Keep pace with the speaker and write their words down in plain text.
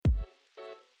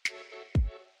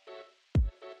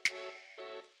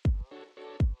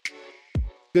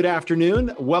Good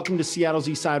afternoon. Welcome to Seattle's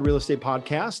Eastside Real Estate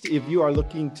Podcast. If you are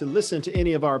looking to listen to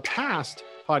any of our past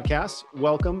podcasts,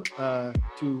 welcome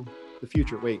to the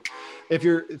future. Wait, if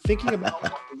you're thinking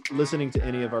about listening to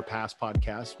any of our past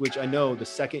podcasts, which I know the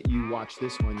second you watch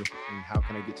this one, you're thinking, how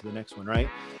can I get to the next one, right?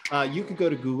 You can go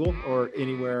to Google or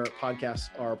anywhere podcasts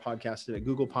are podcasted at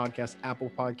Google Podcasts, Apple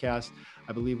Podcasts.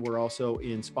 I believe we're also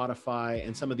in Spotify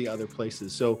and some of the other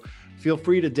places. So feel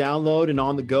free to download and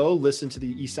on the go, listen to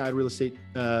the Eastside Real Estate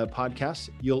podcast.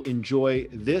 You'll enjoy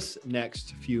this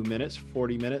next few minutes,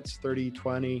 40 minutes, 30,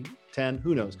 20, 10,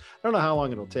 who knows? I don't know how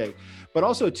long it'll take. But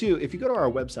also too, if you go to our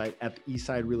website at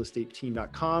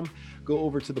eastsiderealestateteam.com, go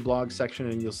over to the blog section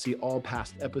and you'll see all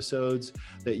past episodes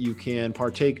that you can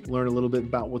partake, learn a little bit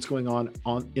about what's going on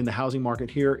in the housing market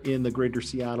here in the greater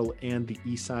Seattle and the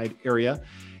Eastside area.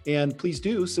 And please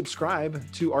do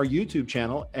subscribe to our YouTube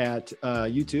channel at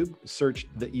YouTube. Search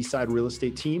the Eastside Real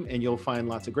Estate Team, and you'll find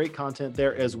lots of great content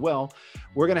there as well.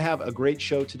 We're going to have a great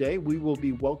show today. We will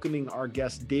be welcoming our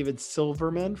guest, David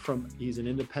Silverman, he's an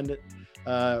independent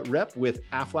rep with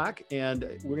Aflac, and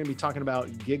we're going to be talking about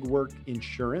gig workers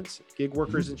insurance.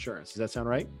 Does that sound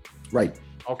right? Right.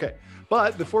 Okay.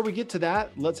 But before we get to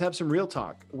that, let's have some real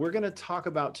talk. We're going to talk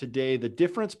about today the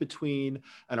difference between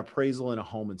an appraisal and a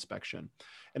home inspection.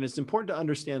 And it's important to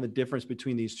understand the difference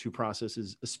between these two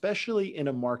processes, especially in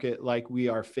a market like we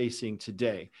are facing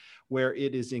today, where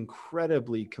it is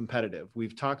incredibly competitive.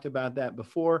 We've talked about that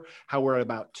before, how we're at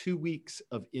about 2 weeks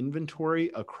of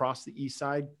inventory across the east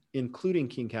side, including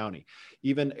King County.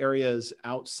 Even areas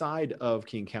outside of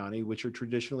King County, which are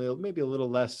traditionally maybe a little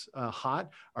less hot,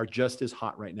 are just as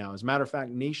hot right now. As a matter of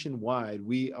fact, nationwide,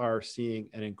 we are seeing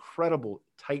an incredible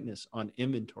tightness on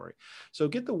inventory. So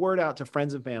get the word out to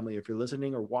friends and family if you're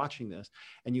listening or watching this,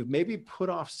 and you've maybe put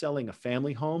off selling a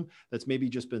family home that's maybe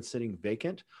just been sitting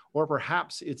vacant, or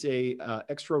perhaps it's a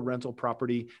extra rental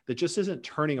property that just isn't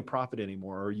turning a profit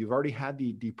anymore, or you've already had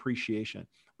the depreciation.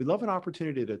 We'd love an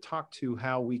opportunity to talk to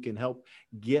how we can help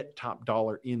get top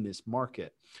dollar in this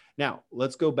market. Now,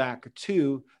 let's go back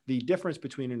to the difference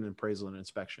between an appraisal and an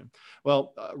inspection.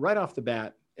 Well, right off the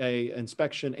bat, an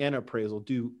inspection and appraisal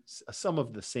do some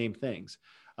of the same things.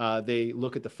 They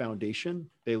look at the foundation,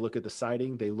 they look at the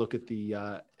siding, they look at the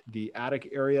attic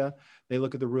area, they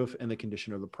look at the roof and the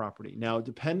condition of the property. Now,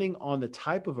 depending on the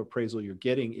type of appraisal you're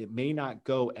getting, it may not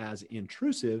go as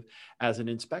intrusive as an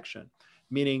inspection,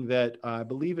 meaning that I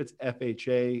believe it's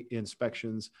FHA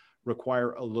inspections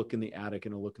require a look in the attic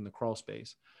and a look in the crawl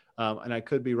space. And I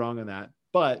could be wrong on that,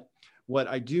 but what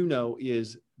I do know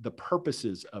is the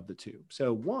purposes of the two.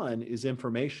 So one is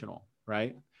informational,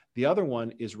 right? The other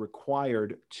one is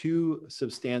required to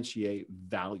substantiate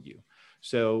value.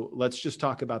 So let's just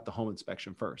talk about the home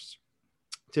inspection first.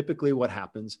 Typically what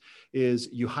happens is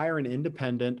you hire an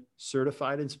independent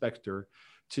certified inspector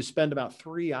to spend about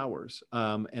 3 hours,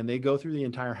 and they go through the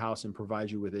entire house and provide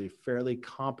you with a fairly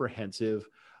comprehensive,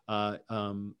 I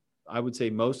would say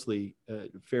mostly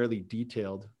fairly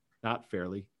detailed, not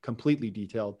fairly, completely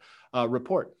detailed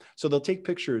report. So they'll take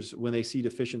pictures when they see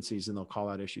deficiencies and they'll call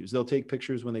out issues. They'll take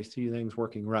pictures when they see things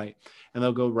working right, and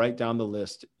they'll go right down the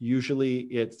list. Usually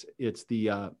it's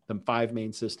the 5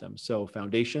 main systems. So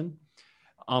foundation,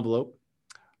 envelope,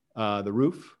 the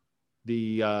roof,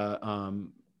 the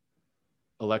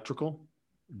electrical,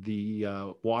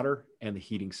 the water, and the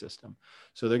heating system.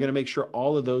 So they're going to make sure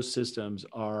all of those systems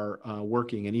are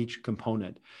working in each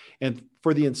component. And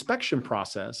for the inspection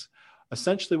process,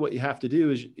 essentially what you have to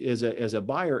do is as a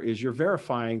buyer is you're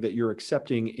verifying that you're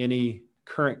accepting any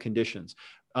current conditions.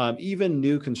 Even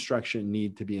new construction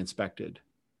need to be inspected.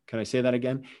 Can I say that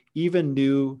again? Even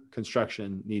new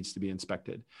construction needs to be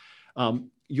inspected.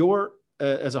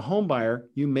 As a home buyer,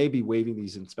 you may be waiving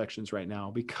these inspections right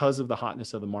now because of the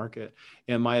hotness of the market.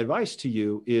 And my advice to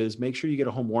you is make sure you get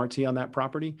a home warranty on that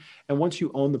property. And once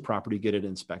you own the property, get it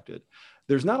inspected.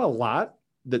 There's not a lot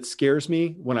that scares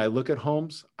me when I look at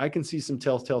homes. I can see some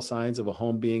telltale signs of a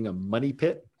home being a money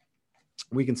pit.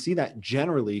 We can see that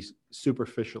generally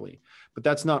superficially, but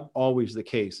that's not always the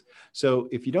case. So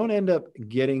if you don't end up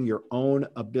getting your own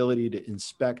ability to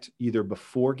inspect either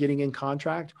before getting in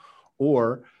contract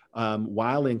or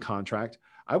while in contract,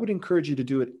 I would encourage you to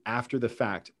do it after the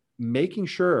fact, making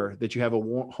sure that you have a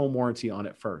home warranty on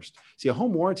it first. See, a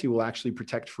home warranty will actually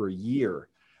protect for a year.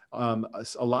 A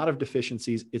lot of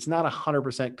deficiencies. It's not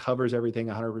 100% covers everything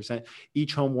 100%.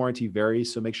 Each home warranty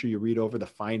varies, so make sure you read over the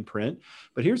fine print.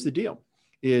 But here's the deal,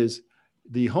 is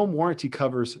the home warranty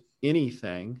covers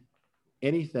anything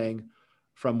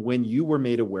from when you were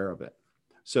made aware of it.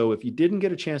 So if you didn't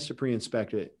get a chance to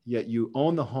pre-inspect it, yet you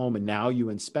own the home and now you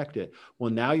inspect it, well,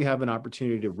 now you have an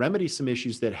opportunity to remedy some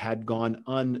issues that had gone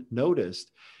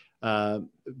unnoticed uh,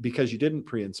 because you didn't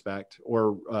pre-inspect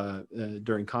or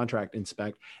during contract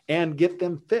inspect, and get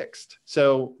them fixed.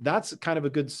 So that's kind of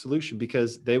a good solution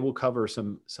because they will cover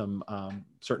some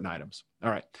certain items.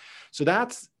 All right. So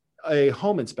that's a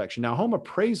home inspection. Now, home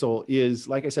appraisal is,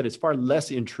 like I said, it's far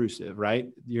less intrusive, right?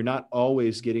 You're not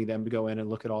always getting them to go in and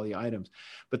look at all the items,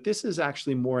 but this is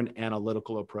actually more an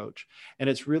analytical approach. And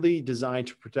it's really designed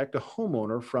to protect a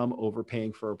homeowner from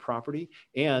overpaying for a property.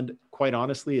 And quite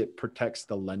honestly, it protects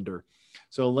the lender.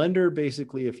 So a lender,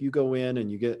 basically, if you go in and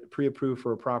you get pre-approved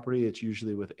for a property, it's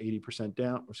usually with 80%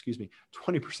 down, or excuse me,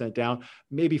 20% down,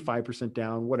 maybe 5%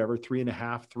 down, whatever,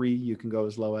 3.5, 3, you can go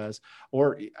as low as,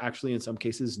 or actually in some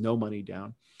cases, no money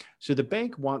down. So the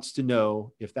bank wants to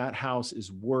know if that house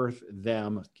is worth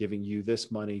them giving you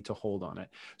this money to hold on it.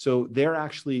 So they're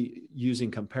actually using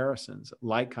comparisons,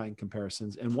 like-kind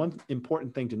comparisons. And one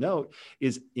important thing to note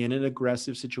is, in an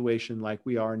aggressive situation like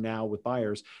we are now with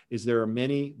buyers, is there are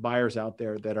many buyers out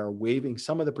there that are waiving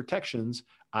some of the protections,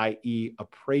 i.e.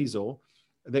 appraisal,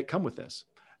 that come with this.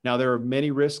 Now, there are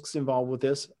many risks involved with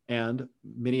this and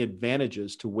many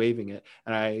advantages to waiving it.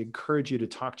 And I encourage you to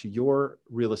talk to your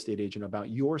real estate agent about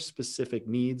your specific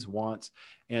needs, wants,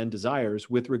 and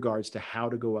desires with regards to how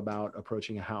to go about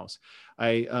approaching a house.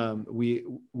 We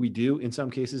do, in some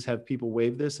cases, have people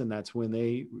waive this, and that's when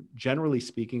they, generally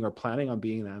speaking, are planning on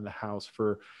being in the house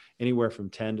for anywhere from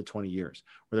 10 to 20 years,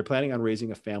 where they're planning on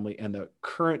raising a family, and the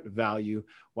current value,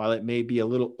 while it may be a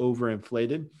little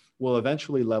overinflated, will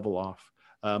eventually level off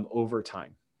over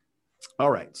time.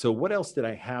 All right. So what else did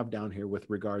I have down here with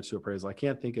regards to appraisal? I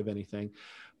can't think of anything,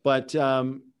 but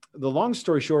the long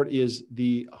story short is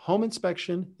the home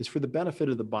inspection is for the benefit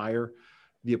of the buyer.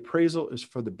 The appraisal is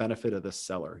for the benefit of the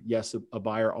seller. Yes, a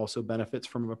buyer also benefits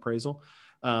from an appraisal.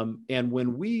 And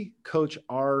when we coach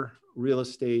our real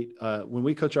estate, when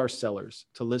we coach our sellers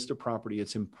to list a property,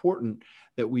 it's important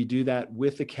that we do that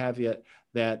with the caveat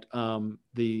that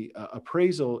the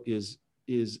appraisal is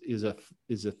a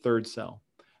third sell.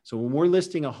 So when we're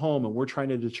listing a home and we're trying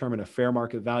to determine a fair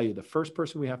market value, the first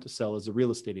person we have to sell is the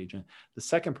real estate agent. The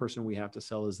second person we have to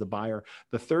sell is the buyer.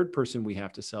 The third person we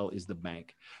have to sell is the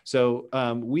bank. So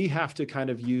we have to kind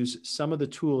of use some of the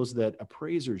tools that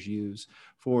appraisers use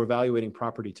for evaluating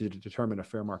property to determine a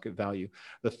fair market value.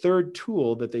 The third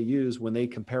tool that they use when they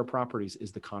compare properties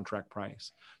is the contract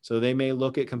price. So they may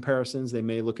look at comparisons, they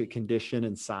may look at condition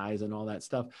and size and all that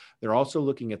stuff. They're also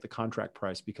looking at the contract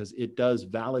price because it does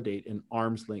validate an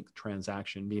arm's length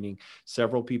transaction, meaning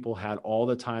several people had all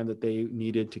the time that they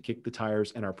needed to kick the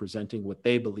tires and are presenting what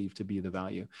they believe to be the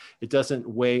value. It doesn't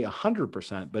weigh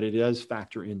 100%, but it does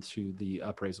factor into the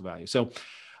appraisal value. So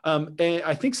and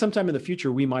I think sometime in the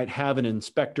future, we might have an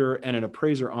inspector and an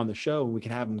appraiser on the show, and we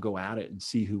can have them go at it and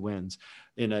see who wins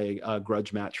in a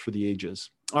grudge match for the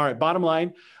ages. All right, bottom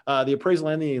line, the appraisal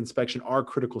and the inspection are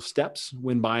critical steps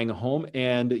when buying a home,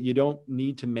 and you don't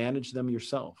need to manage them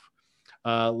yourself.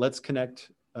 Let's connect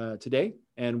today,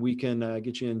 and we can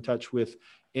get you in touch with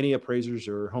any appraisers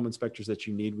or home inspectors that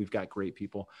you need. We've got great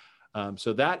people.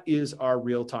 So that is our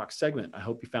Real Talk segment. I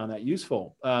hope you found that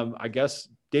useful. I guess,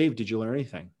 Dave, did you learn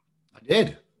anything?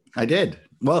 I did.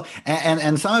 Well,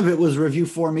 and some of it was review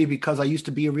for me because I used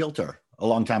to be a realtor a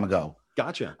long time ago.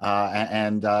 Gotcha.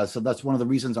 So that's one of the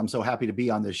reasons I'm so happy to be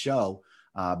on this show,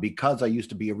 because I used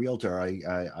to be a realtor.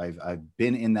 I've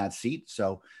been in that seat.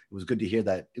 So it was good to hear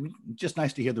that. It was just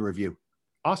nice to hear the review.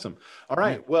 Awesome. All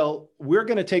right. Well, we're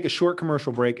going to take a short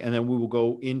commercial break, and then we will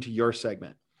go into your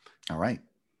segment. All right.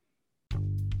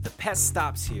 The Pest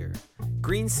stops here.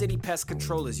 Green City Pest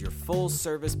Control is your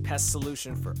full-service pest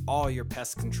solution for all your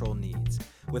pest control needs.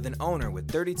 With an owner with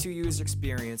 32 years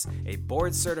experience, a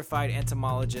board-certified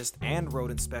entomologist, and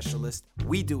rodent specialist,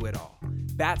 we do it all.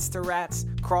 Bats to rats,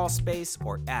 crawl space,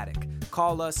 or attic.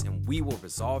 Call us and we will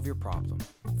resolve your problem.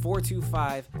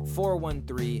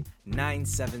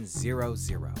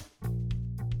 425-413-9700.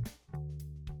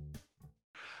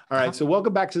 All right, so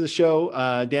welcome back to the show.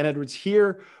 Dan Edwards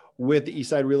here with the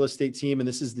Eastside Real Estate team, and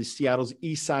this is the Seattle's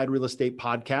Eastside Real Estate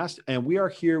podcast, and we are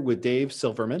here with Dave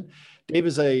Silverman. Dave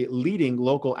is a leading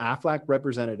local Aflac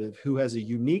representative who has a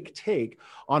unique take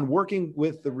on working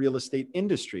with the real estate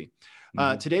industry.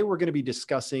 Today, we're going to be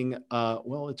discussing,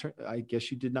 I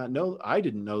guess you did not know, I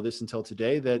didn't know this until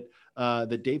today, that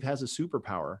Dave has a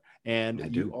superpower,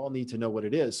 and you all need to know what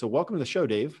it is. So welcome to the show,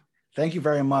 Dave. Thank you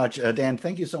very much, Dan.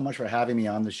 Thank you so much for having me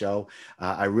on the show.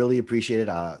 I really appreciate it.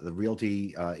 The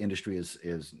realty industry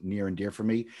is near and dear for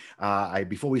me.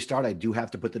 Before we start, I do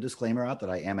have to put the disclaimer out that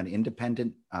I am an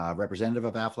independent representative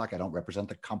of Aflac. I don't represent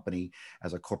the company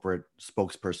as a corporate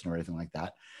spokesperson or anything like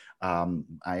that.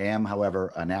 I am,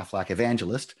 however, an Aflac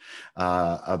evangelist,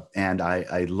 and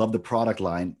I love the product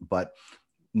line, but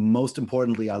most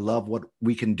importantly, I love what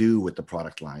we can do with the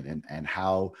product line and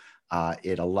how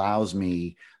it allows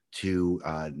me to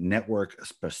network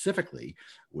specifically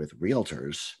with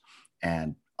realtors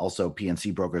and also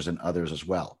PNC brokers and others as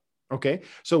well. Okay.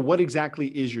 So what exactly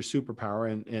is your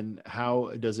superpower and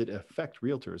how does it affect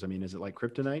realtors? I mean, is it like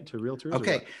kryptonite to realtors?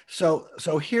 Okay. So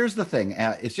here's the thing.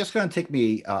 It's just going to take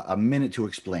me a minute to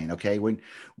explain. Okay. When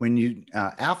you,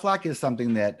 Aflac is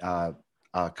something that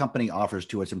a company offers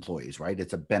to its employees, right?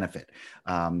 It's a benefit.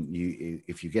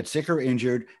 If you get sick or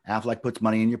injured, Aflac puts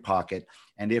money in your pocket.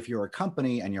 And if you're a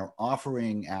company and you're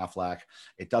offering Aflac,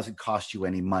 it doesn't cost you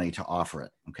any money to offer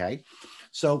it. Okay.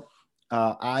 So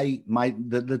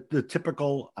the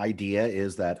typical idea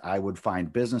is that I would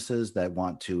find businesses that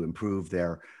want to improve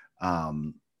their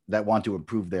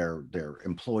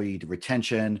employee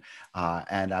retention,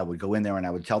 and I would go in there and I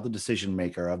would tell the decision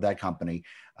maker of that company,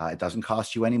 it doesn't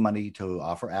cost you any money to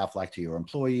offer Aflac to your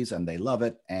employees, and they love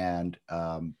it, and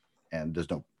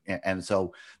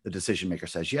so the decision maker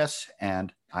says yes,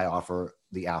 and I offer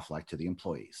the Aflac to the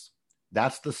employees.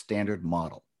 That's the standard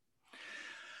model.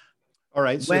 All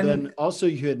right. So then also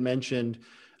you had mentioned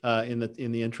in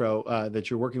the intro that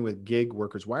you're working with gig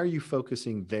workers. Why are you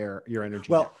focusing your energy?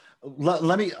 Well,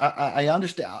 let me, I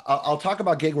understand. I'll talk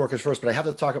about gig workers first, but I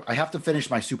have to finish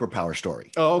my superpower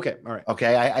story. Oh, okay. All right.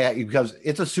 Okay. Because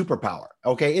it's a superpower.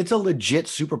 Okay. It's a legit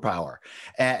superpower.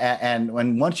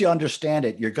 And once you understand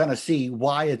it, you're going to see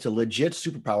why it's a legit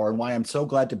superpower and why I'm so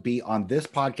glad to be on this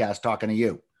podcast talking to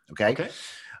you. Okay. Okay.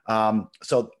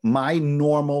 So my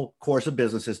normal course of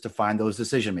business is to find those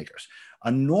decision makers. A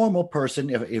normal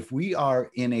person, if we are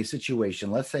in a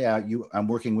situation, let's say I'm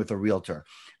working with a realtor,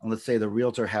 and let's say the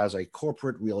realtor has a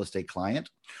corporate real estate client,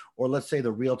 or let's say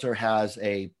the realtor has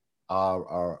a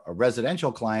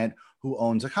residential client who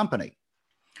owns a company.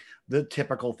 The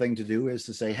typical thing to do is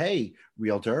to say, hey,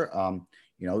 realtor,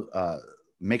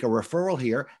 make a referral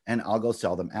here and I'll go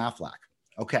sell them Aflac.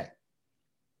 Okay.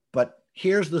 But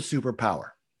here's the superpower.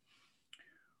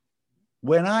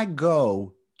 When I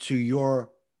go to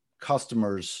your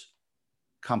customer's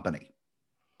company,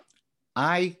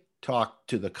 I talk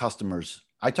to the customers,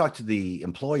 I talk to the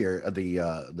employer,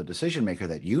 the decision maker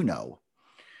that you know,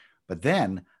 but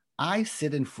then I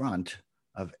sit in front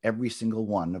of every single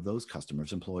one of those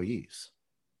customers' employees.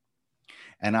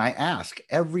 And I ask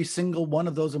every single one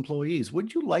of those employees,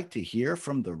 would you like to hear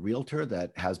from the realtor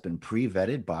that has been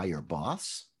pre-vetted by your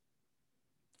boss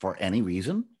for any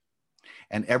reason?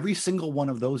 And every single one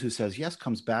of those who says yes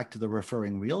comes back to the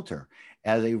referring realtor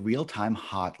as a real-time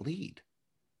hot lead.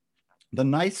 The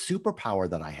nice superpower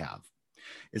that I have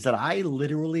is that I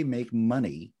literally make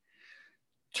money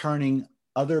turning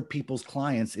other people's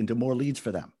clients into more leads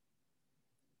for them.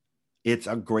 It's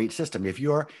a great system. If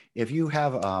you're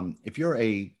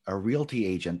a realty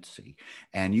agency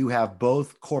and you have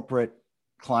both corporate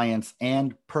clients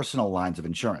and personal lines of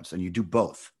insurance, and you do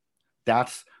both,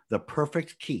 that's the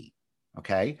perfect key.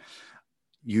 Okay.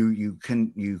 You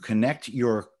connect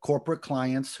your corporate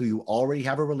clients who you already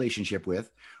have a relationship with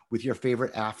your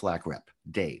favorite Aflac rep,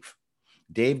 Dave.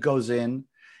 Dave goes in,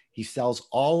 he sells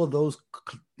all of those.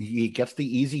 He gets the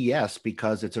easy yes,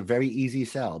 because it's a very easy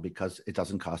sell because it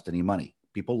doesn't cost any money.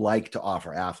 People like to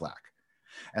offer Aflac.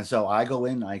 And so I go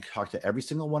in, I talk to every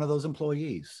single one of those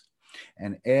employees,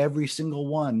 and every single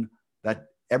one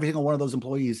of those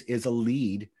employees is a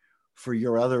lead for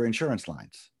your other insurance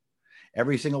lines.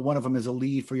 Every single one of them is a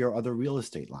lead for your other real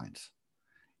estate lines.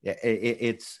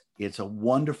 It's a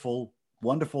wonderful,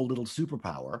 wonderful little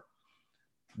superpower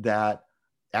that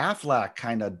Aflac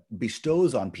kind of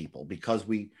bestows on people because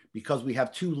we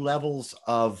have two levels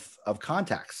of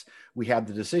contacts. We have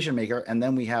the decision maker, and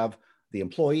then we have the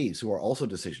employees who are also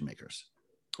decision makers.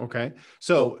 Okay.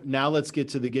 So now let's get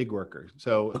to the gig worker.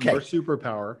 So your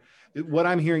superpower, what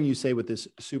I'm hearing you say with this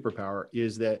superpower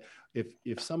is that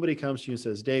if somebody comes to you and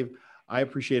says, Dave, I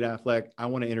appreciate Aflac, I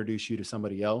want to introduce you to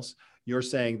somebody else, you're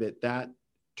saying that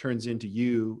turns into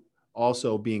you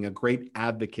also being a great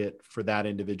advocate for that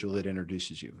individual that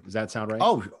introduces you. Does that sound right?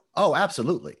 Oh,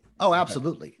 absolutely. Oh,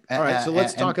 absolutely. Okay. All right. So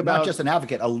let's talk about not just an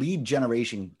advocate, a lead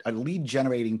generating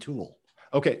tool.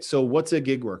 Okay. So what's a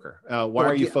gig worker? Why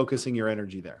are you focusing your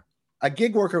energy there? A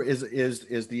gig worker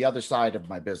is the other side of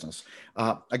my business.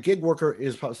 A gig worker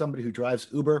is somebody who drives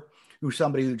Uber,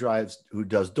 somebody who does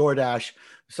DoorDash,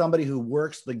 somebody who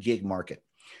works the gig market.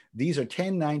 These are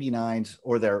 1099s,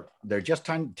 or they're just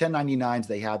 1099s.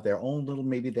 They have their own little,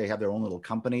 maybe they have their own little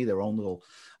company, their own little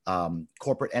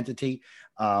corporate entity.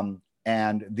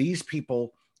 And these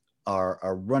people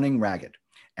are running ragged,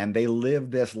 and they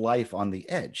live this life on the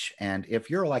edge. And if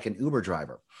you're like an Uber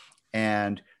driver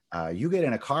and you get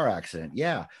in a car accident,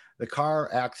 the car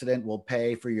accident will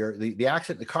pay for the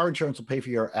accident. The car insurance will pay for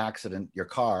your accident, your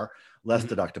car, less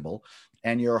deductible,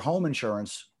 and your home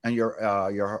insurance and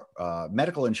your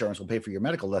medical insurance will pay for your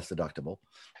medical, less deductible.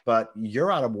 But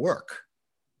you're out of work,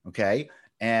 okay,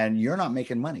 and you're not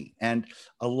making money. And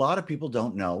a lot of people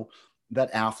don't know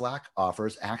that Aflac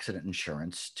offers accident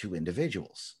insurance to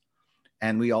individuals,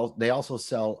 and they also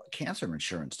sell cancer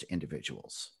insurance to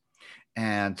individuals.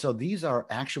 And so these are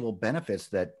actual benefits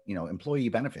that, employee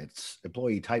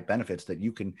type benefits that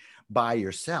you can buy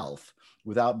yourself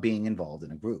without being involved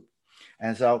in a group.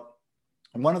 And so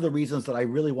one of the reasons that I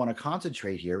really want to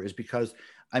concentrate here is because,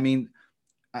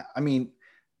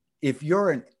 if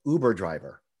you're an Uber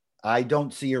driver, I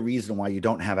don't see a reason why you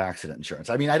don't have accident insurance.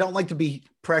 I don't like to be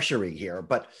pressuring here,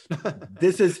 but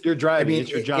this is you're driving. It's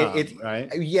your job,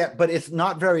 right? Yeah, but it's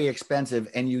not very expensive,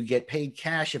 and you get paid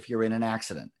cash if you're in an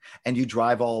accident, and you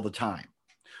drive all the time.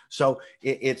 So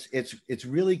it's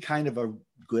really kind of a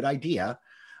good idea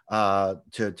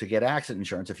to get accident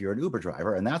insurance if you're an Uber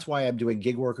driver, and that's why I'm doing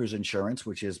Gig Workers Insurance,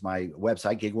 which is my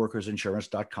website,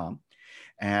 gigworkersinsurance.com.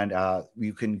 And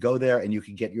you can go there and you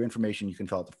can get your information. You can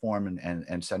fill out the form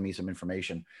and send me some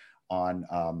information on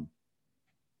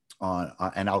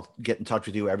and I'll get in touch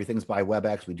with you. Everything's by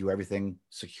WebEx. We do everything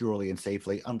securely and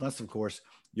safely, unless, of course,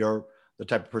 you're the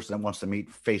type of person that wants to meet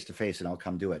face to face, and I'll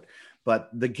come do it. But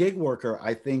the gig worker,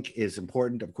 I think, is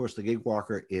important. Of course, the gig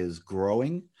worker is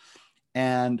growing,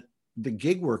 and the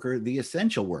gig worker, the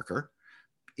essential worker,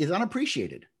 is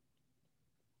unappreciated.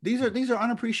 These are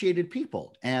unappreciated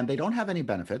people, and they don't have any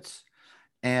benefits,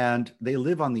 and they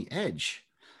live on the edge.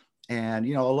 And,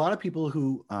 a lot of people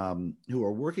who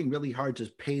are working really hard to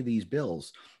pay these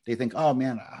bills, they think, oh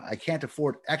man, I can't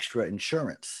afford extra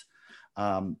insurance.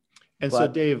 So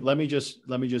Dave, let me just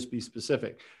be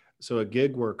specific. So a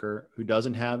gig worker who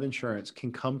doesn't have insurance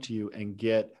can come to you and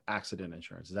get accident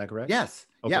insurance. Is that correct? Yes.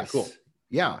 Okay, yes. Cool.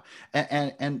 Yeah.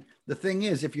 And the thing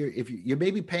is, if you're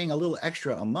maybe paying a little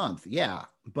extra a month,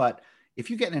 but if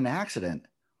you get in an accident,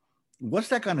 what's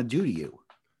that going to do to you?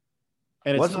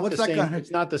 And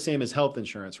it's not the same as health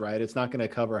insurance, right? It's not going to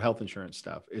cover health insurance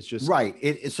stuff. It's just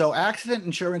right. So accident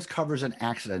insurance covers an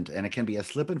accident, and it can be a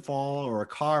slip and fall or a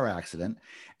car accident.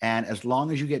 And as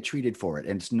long as you get treated for it,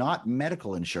 and it's not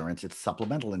medical insurance, it's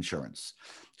supplemental insurance.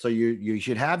 So you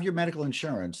should have your medical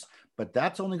insurance, but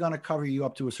that's only going to cover you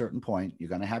up to a certain point. You're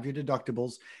going to have your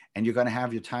deductibles, and you're going to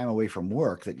have your time away from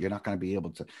work that you're not going to be able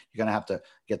to. You're going to have to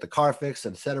get the car fixed,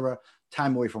 etc.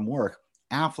 Time away from work.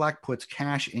 Aflac puts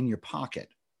cash in your pocket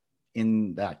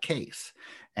in that case,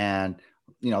 and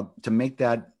to make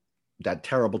that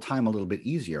terrible time a little bit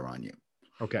easier on you.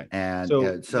 Okay. And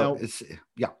so it's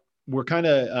we're kind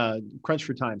of crunched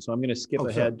for time, so I'm going to skip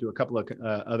ahead to a couple of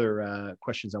other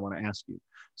questions I want to ask you.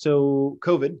 So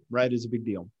COVID, right, is a big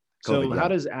deal. How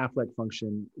does Aflac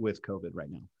function with COVID right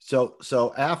now? So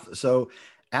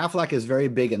Aflac is very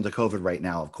big into COVID right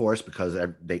now, of course, because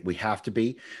we have to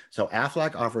be. So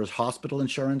Aflac offers hospital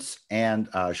insurance and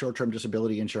short-term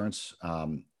disability insurance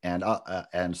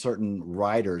and certain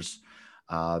riders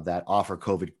that offer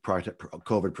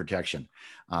COVID protection.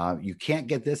 You can't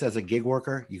get this as a gig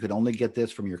worker. You can only get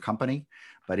this from your company.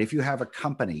 But if you have a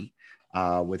company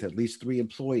with at least 3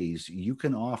 employees, you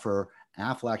can offer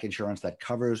Aflac insurance that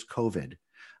covers COVID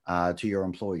to your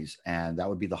employees. And that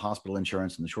would be the hospital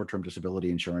insurance and the short-term disability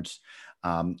insurance.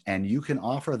 And you can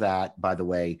offer that, by the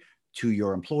way, to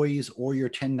your employees or your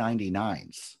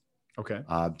 1099s. Okay.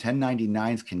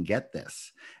 1099s can get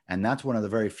this. And that's one of the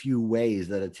very few ways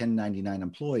that a 1099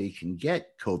 employee can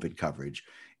get COVID coverage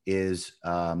is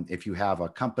if you have a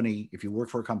company, if you work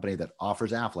for a company that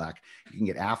offers Aflac, you can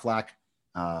get Aflac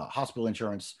hospital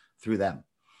insurance through them.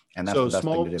 And that's the best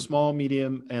thing to do. Small,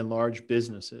 medium, and large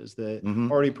businesses that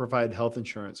already provide health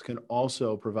insurance can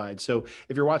also provide. So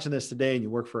if you're watching this today and you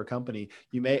work for a company,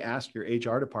 you may ask your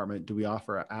HR department, do we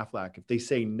offer Aflac? If they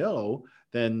say no,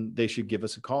 then they should give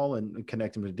us a call and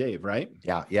connect them with Dave, right?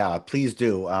 Yeah, please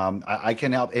do. I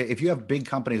can help. If you have big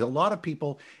companies, a lot of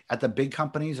people at the big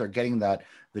companies are getting the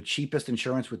cheapest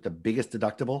insurance with the biggest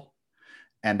deductible.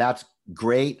 And that's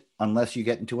great unless you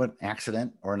get into an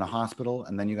accident or in a hospital,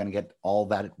 and then you're going to get all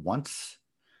that at once.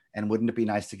 And wouldn't it be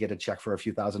nice to get a check for a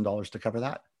few $1,000s to cover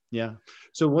that? Yeah.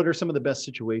 So what are some of the best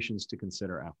situations to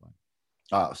consider Aflac?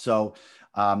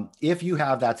 If you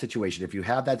have that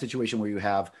situation, where you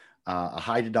have a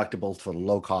high deductible for the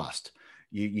low cost,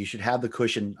 you should have the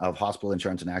cushion of hospital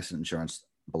insurance and accident insurance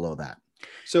below that.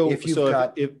 So if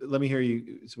let me hear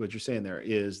you. So what you're saying there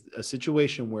is a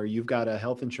situation where you've got a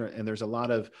health insurance, and there's a lot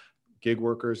of gig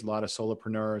workers, a lot of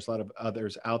solopreneurs, a lot of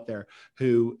others out there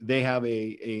who they have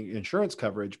a insurance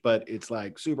coverage, but it's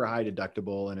like super high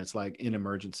deductible and it's like in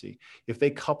emergency. If they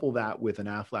couple that with an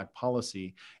Aflac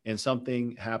policy and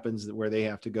something happens where they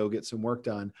have to go get some work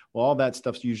done, well, all that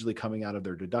stuff's usually coming out of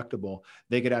their deductible.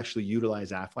 They could actually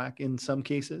utilize Aflac in some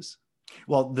cases.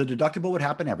 Well, the deductible would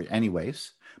happen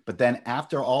anyways, but then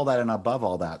after all that and above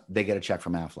all that, they get a check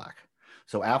from Aflac.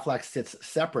 So Aflac sits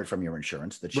separate from your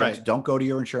insurance. The checks don't go to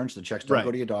your insurance. The checks don't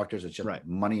go to your doctors. It's just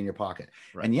money in your pocket.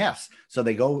 Right. And yes, so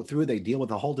they go through, they deal with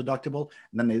the whole deductible,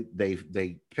 and then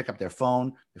they pick up their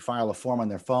phone, they file a form on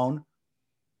their phone,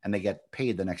 and they get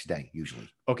paid the next day usually.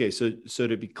 Okay, so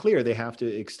to be clear, they have to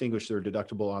extinguish their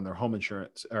deductible on their home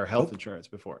insurance or health insurance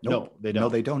before. Nope. No, they don't. No,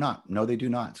 they do not. No, they do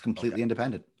not. It's completely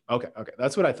independent. Okay.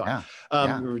 That's what I thought.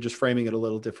 We were just framing it a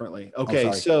little differently.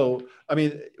 Okay. So, I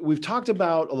mean, we've talked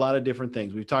about a lot of different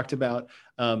things. We've talked about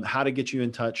how to get you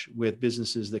in touch with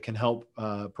businesses that can help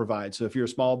provide. So if you're a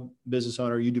small business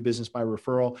owner, you do business by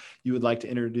referral, you would like to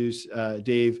introduce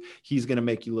Dave, he's going to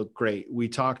make you look great. We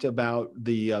talked about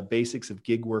the basics of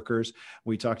gig workers.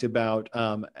 We talked about,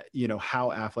 how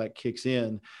Aflac kicks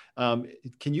in.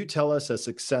 Can you tell us a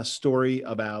success story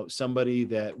about somebody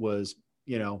that was,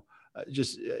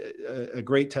 just a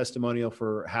great testimonial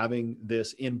for having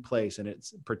this in place and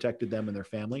it's protected them and their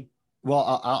family?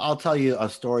 Well, I'll tell you a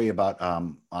story about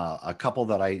a couple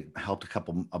that I helped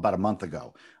about a month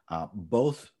ago.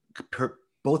 Both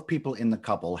people in the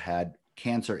couple had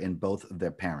cancer in both of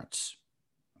their parents.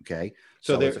 Okay.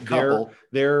 So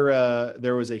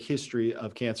there was a history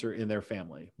of cancer in their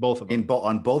family, both of them.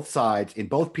 On both sides, in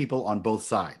both people on both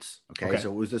sides. Okay.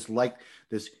 So it was this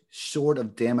sword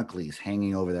of Damocles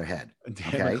hanging over their head.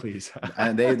 Damocles. Okay?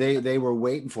 And they were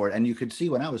waiting for it. And you could see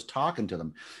when I was talking to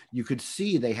them, you could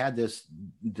see they had this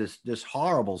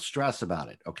horrible stress about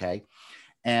it. Okay.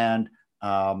 And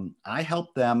I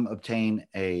helped them obtain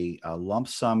a lump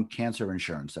sum cancer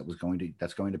insurance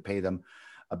that's going to pay them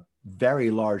a very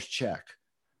large check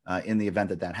in the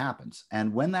event that happens.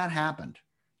 And when that happened,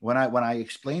 when I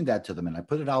explained that to them and I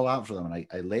put it all out for them and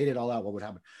I laid it all out, what would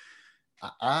happen?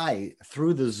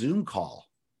 Through the Zoom call,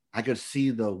 I could see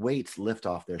the weights lift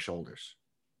off their shoulders.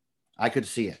 I could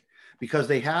see it because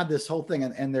they had this whole thing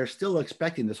and they're still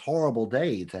expecting this horrible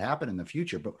day to happen in the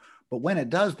future. But when it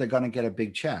does, they're going to get a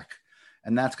big check.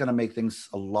 And that's going to make things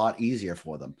a lot easier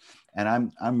for them.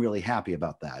 And I'm really happy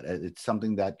about that. It's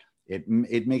something that it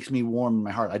makes me warm in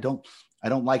my heart. I don't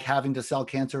like having to sell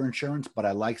cancer insurance, but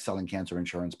I like selling cancer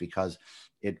insurance because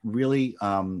it really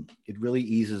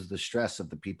eases the stress of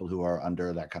the people who are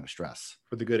under that kind of stress.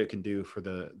 For the good it can do for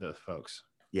the folks.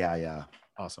 Yeah.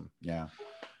 Awesome. Yeah.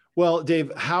 Well,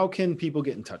 Dave, how can people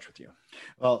get in touch with you?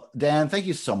 Well, Dan, thank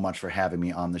you so much for having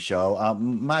me on the show.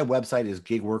 My website is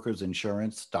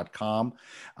gigworkersinsurance.com.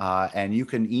 And you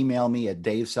can email me at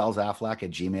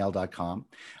davesellsaflac@gmail.com.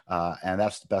 And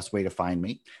that's the best way to find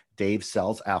me,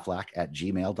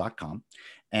 davesellsaflac@gmail.com.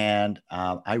 And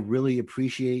I really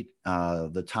appreciate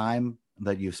the time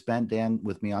that you've spent, Dan,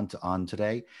 with me on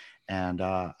today. And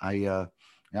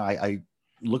I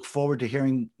look forward to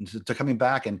coming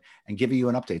back and giving you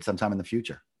an update sometime in the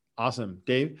future. Awesome.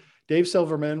 Dave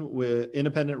Silverman, with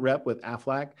independent rep with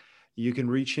Aflac. You can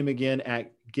reach him again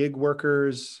at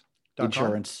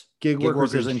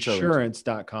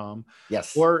gigworkersinsurance.com.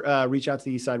 Yes. Or reach out to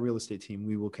the Eastside Real Estate team.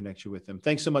 We will connect you with them.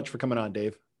 Thanks so much for coming on,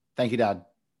 Dave. Thank you, Dad.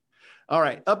 All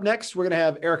right. Up next, we're going to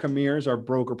have Erica Mears, our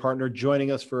broker partner,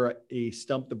 joining us for a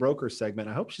Stump the Broker segment.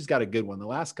 I hope she's got a good one. The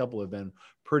last couple have been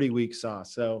pretty weak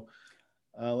sauce. So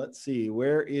let's see.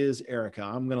 Where is Erica?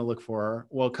 I'm going to look for her.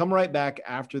 Well, come right back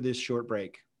after this short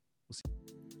break.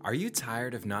 Are you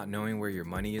tired of not knowing where your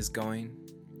money is going?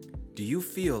 Do you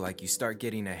feel like you start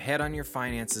getting ahead on your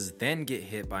finances, then get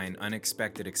hit by an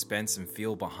unexpected expense and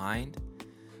feel behind?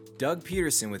 Doug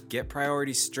Peterson with Get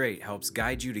Priorities Straight helps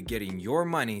guide you to getting your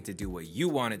money to do what you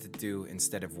want it to do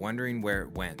instead of wondering where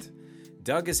it went.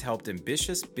 Doug has helped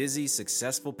ambitious, busy,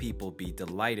 successful people be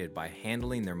delighted by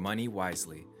handling their money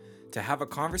wisely. To have a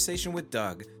conversation with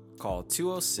Doug, call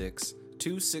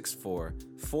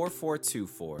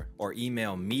 206-264-4424 or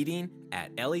email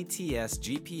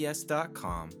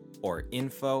meeting@letsgps.com or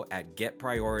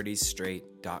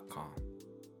info@getprioritiesstraight.com.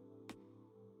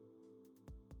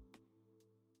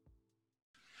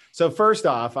 So first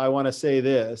off, I want to say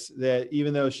this, that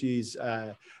even though she's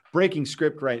breaking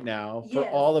script right now for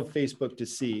all of Facebook to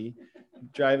see,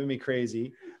 driving me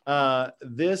crazy.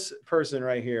 This person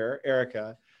right here,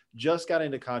 Erica, just got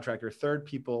into contract, her third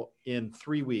people in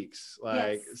 3 weeks.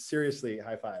 Like seriously,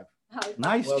 high five.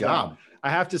 Nice Well job. done. I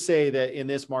have to say that in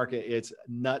this market, it's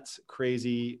nuts,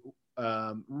 crazy,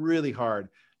 really hard.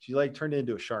 She like turned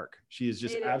into a shark. She is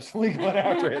just absolutely going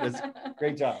after it. It's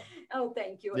great job. Oh,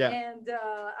 thank you. Yeah. And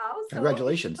also,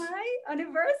 Congratulations. it's my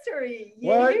anniversary.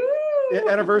 What? Yay-oo!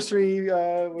 Anniversary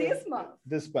This month.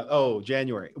 This month. Oh,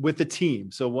 January with the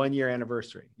team. So 1 year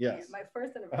anniversary. Yes. Yeah, my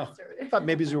first anniversary. I thought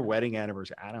maybe it was your wedding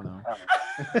anniversary. I don't know.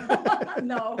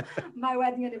 No, my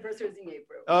wedding anniversary is in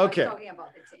April. Okay. I'm talking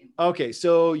about the team. Okay.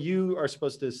 So you are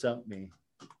supposed to stump me.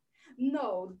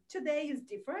 No, today is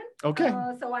different. Okay.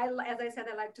 So as I said,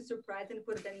 I like to surprise and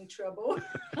put them in trouble.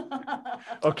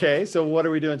 Okay. So what are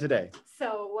we doing today?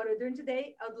 So what we're doing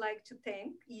today, I'd like to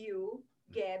thank you,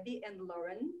 Gabby and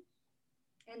Lauren,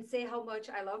 and say how much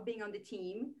I love being on the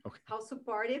team, how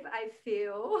supportive I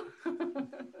feel.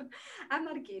 I'm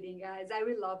not kidding, guys. I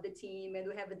really love the team and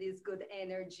we have this good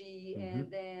energy and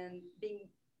then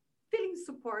feeling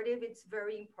supportive, it's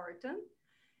very important.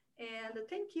 And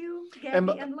thank you,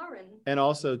 Gabby and Lauren. And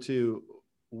also too,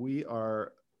 we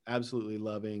are absolutely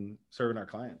loving serving our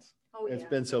clients. Oh, it's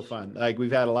been so fun. Like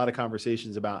we've had a lot of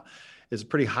conversations about it's a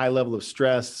pretty high level of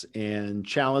stress and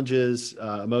challenges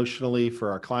emotionally for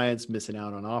our clients, missing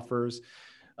out on offers.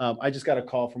 I just got a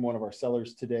call from one of our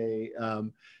sellers today.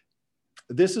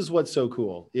 This is what's so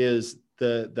cool is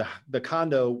the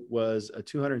condo was a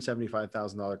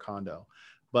 $275,000 condo,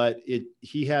 but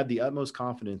he had the utmost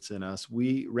confidence in us.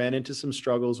 We ran into some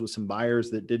struggles with some buyers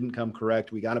that didn't come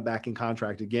correct. We got it back in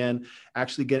contract again,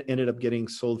 actually ended up getting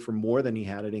sold for more than he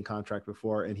had it in contract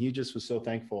before. And he just was so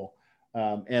thankful.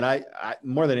 And I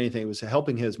more than anything, it was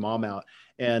helping his mom out.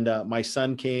 And my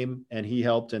son came and he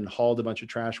helped and hauled a bunch of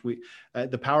trash.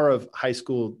 The power of high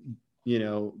school,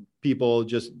 people,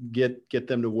 just get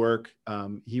them to work.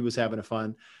 He was having a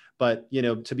fun. But,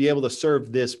 to be able to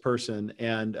serve this person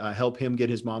and help him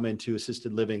get his mom into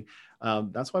assisted living,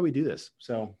 that's why we do this.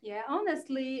 So, yeah,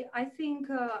 honestly, I think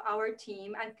our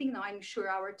team, I'm sure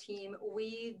our team,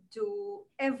 we do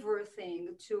everything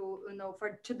to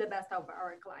the best of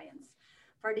our clients.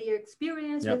 For the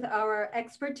experience with our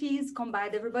expertise,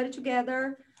 combine everybody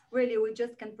together, really, we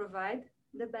just can provide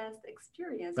the best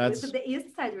experience with the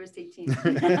East Side Real Estate team.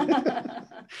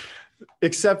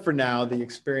 Except for now, the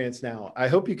experience now. I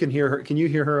hope you can hear her. Can you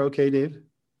hear her okay, Dave?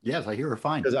 Yes, I hear her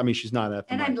fine. Because she's not at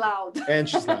the mic. I'm loud. And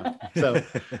she's loud. So,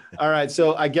 all right.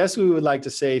 So I guess we would like to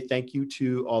say thank you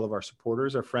to all of our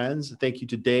supporters, our friends. Thank you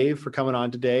to Dave for coming on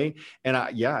today. And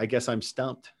I guess I'm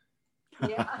stumped.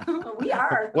 Yeah, we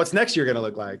are. What's next year going to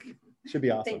look like? Should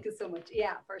be awesome. Thank you so much.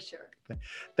 Yeah, for sure.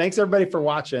 Thanks everybody for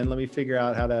watching. Let me figure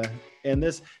out how to end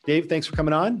this. Dave, thanks for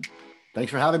coming on.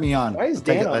 Thanks for having me on. Why is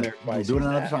Dan on there? We'll do it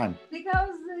another time. Because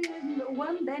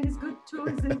one Dan is good, two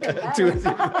is even better. Two is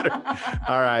even better.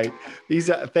 All right.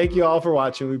 Thank you all for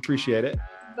watching. We appreciate it.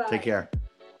 Bye. Take care.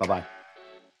 Bye-bye.